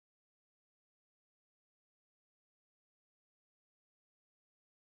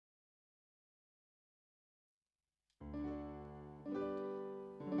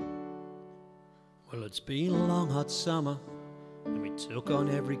it's been a long hot summer and we took on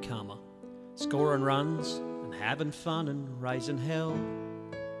every comer, scoring runs and having fun and raising hell.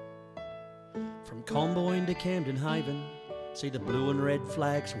 From Comboyne to Camden Haven, see the blue and red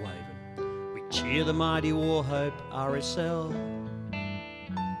flags waving. We cheer the mighty Wauchope RSL.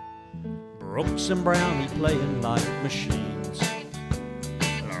 Brooks and Brownie playing like machines.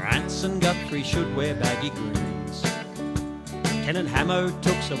 Lawrence and Guthrie should wear baggy greens. Ken and Hamo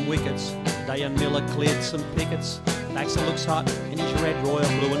took some wickets. Day and Miller cleared some pickets. Baxter looks hot in his red, royal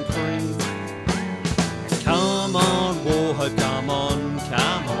blue and cream. And come on, Wauchope, come on,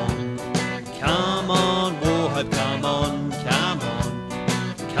 come on. Come on, Wauchope, come on, come on.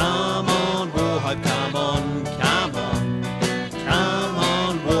 Come on, Wauchope, come on, come on. Come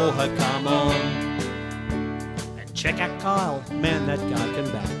on, Wauchope, come on. And check out Kyle, man, that guy can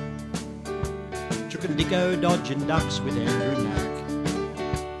bat. Chook and Dicko dodging ducks with Andrew Mack.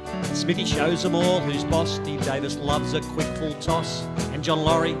 Smithy shows them all who's boss. Steve Davis loves a quick full toss. And John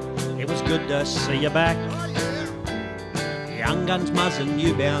Laurie, it was good to see you back. Young Guns, Muzz and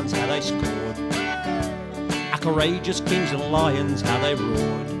New Bounds, how they scored. Our courageous Kings and Lions, how they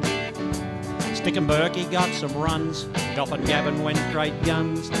roared. Stick and Berkey got some runs. Goff and Gavin went great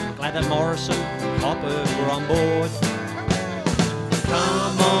guns. Glad that Morrison and Hopper were on board.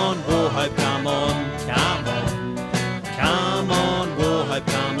 Come on, Wauchope, come on, come on. Come on, Wauchope,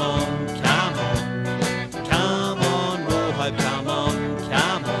 come on, come on. Come on, Wauchope, come on,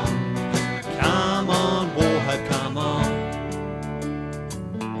 come on. Come on, Wauchope, come on.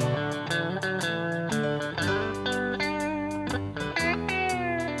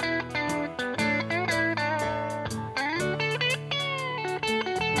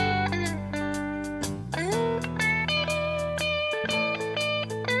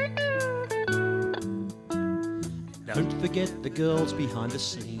 Don't forget the girls behind the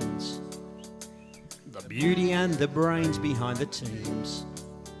scenes, the beauty and the brains behind the teams.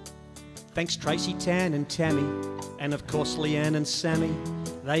 Thanks Tracy, Tan and Tammy, and of course Leanne and Sammy.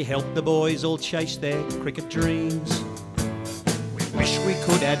 They helped the boys all chase their cricket dreams. We wish we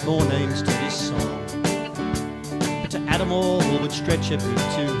could add more names to this song, but to add them all would stretch a bit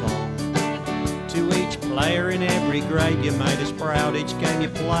too long. To each player in every grade, you made us proud each game you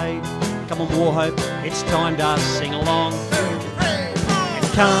played. Come on, Wauchope, it's time to sing along. And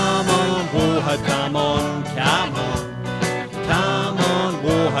come on, Wauchope, come on, come on. Come on,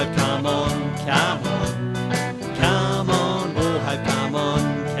 Wauchope, come on, come on. Come on, Wauchope, come on,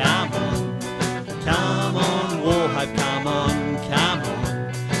 come on. Come on, Wauchope, come on, come on.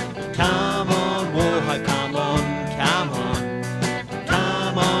 Come on, Wauchope, come on, come on.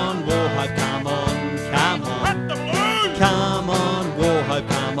 Come on, Wauchope, come on, come on. Come on, Wauchope,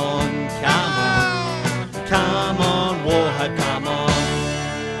 come on. Come on, Wauchope, come on.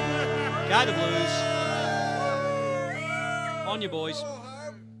 Go the Blues. On you, boys.